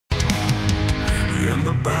In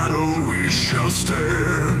the battle we shall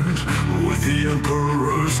stand, with the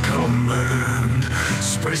Emperor's command.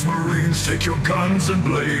 Space Marines, take your guns and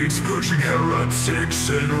blades, purging heretics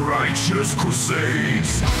and righteous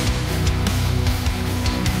crusades.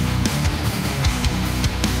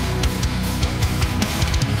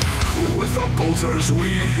 With our bolters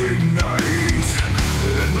we ignite,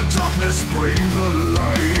 in the darkness bring the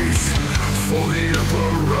light. For the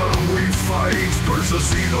Emperor we fight, purge the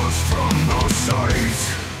Xenos from our sight.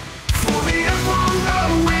 For the Emperor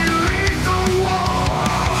we lead the war,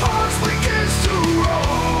 our hearts begin to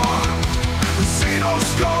roar.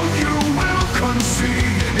 Xenos go, you will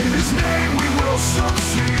concede, in his name we will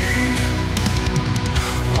succeed.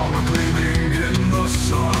 Armor gleaming in the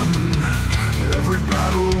sun, every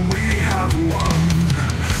battle we have won.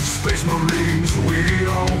 Space Marines, we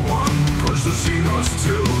are one, push the Xenos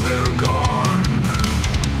till they're gone.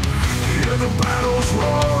 Hear the battle's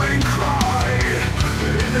roaring cry,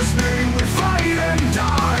 in his name we fight and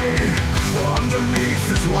die. Underneath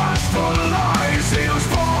his watchful eyes, Xenos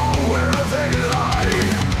fall where they lie.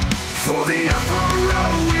 For the Emperor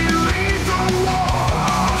we lead the war,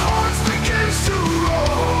 our hearts begin to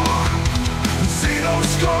roar.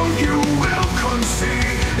 Xenos go, you will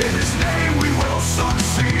concede, in his name we will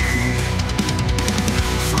succeed.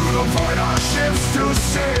 Through the void our ships to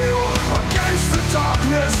sail, against the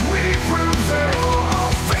darkness we prevail.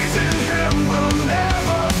 Our faith in him will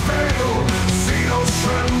never fail, Xenos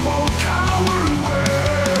tremble, cower and wail.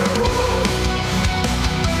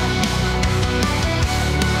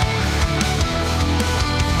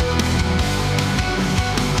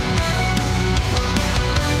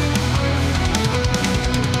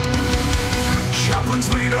 Chaplains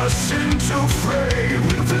lead us into fray,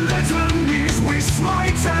 with the litanies we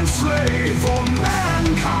smite and slay. For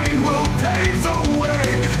mankind will pave the way,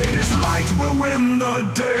 in his light will win the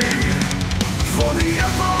day. For the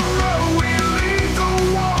Emperor we lead the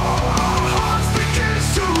war, our hearts begin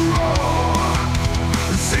to roar.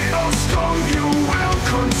 Xenos go, you will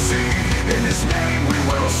concede, in his name we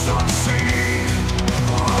will succeed.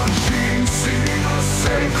 Our genes seeing a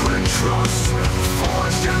sacred trust,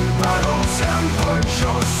 forged in battle tempered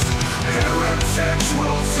just. Heretics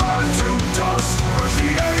will turn to dust, purge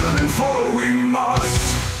the alien for we must.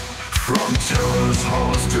 From terror's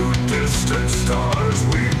halls to distant stars,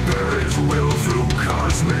 we bear his will through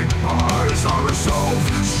cosmic bars. Our resolve,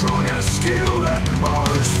 strong as steel that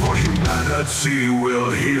Mars, for humanity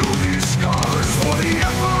will heal these scars. For the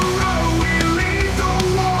Emperor